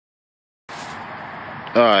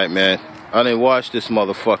Alright, man. I didn't watch this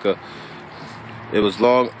motherfucker. It was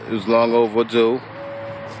long overdue.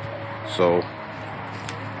 So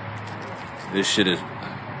this shit is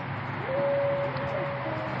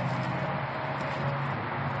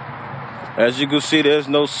as you can see, there's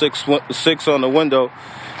no six on the window.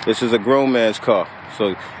 This is a grown man's car.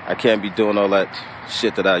 So I can't be doing all that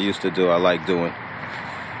shit that I used to do. I like doing.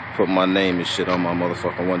 Put my name and shit on my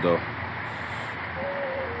motherfucking window.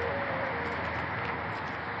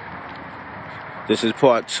 This is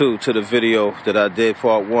part 2 to the video that I did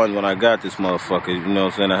part 1 when I got this motherfucker. You know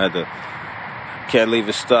what I'm saying? I had to, can't leave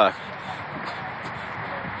it stock.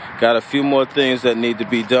 Got a few more things that need to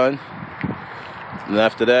be done. And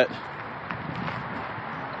after that,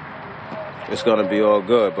 it's gonna be all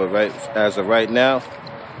good. But as of right now,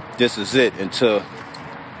 this is it until,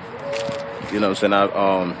 you know what I'm saying,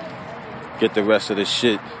 I get the rest of this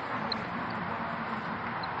shit.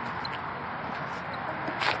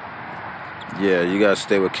 Yeah, you gotta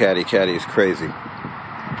stay with CADDI. CADDI is crazy.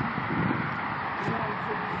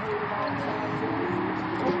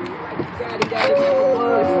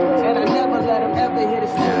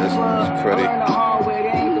 Yeah, this is pretty.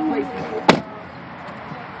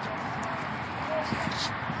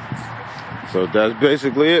 So that's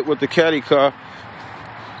basically it with the CADDI car.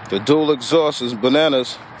 The dual exhaust is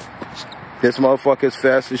bananas. This motherfucker is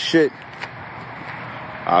fast as shit.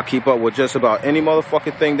 I'll keep up with just about any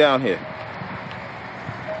motherfucking thing down here.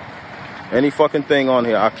 Any fucking thing on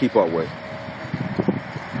here, I'll keep up with.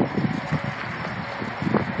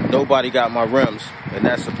 Nobody got my rims, and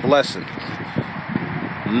that's a blessing.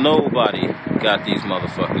 Nobody got these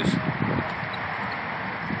motherfuckers.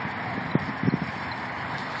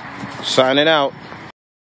 Signing out.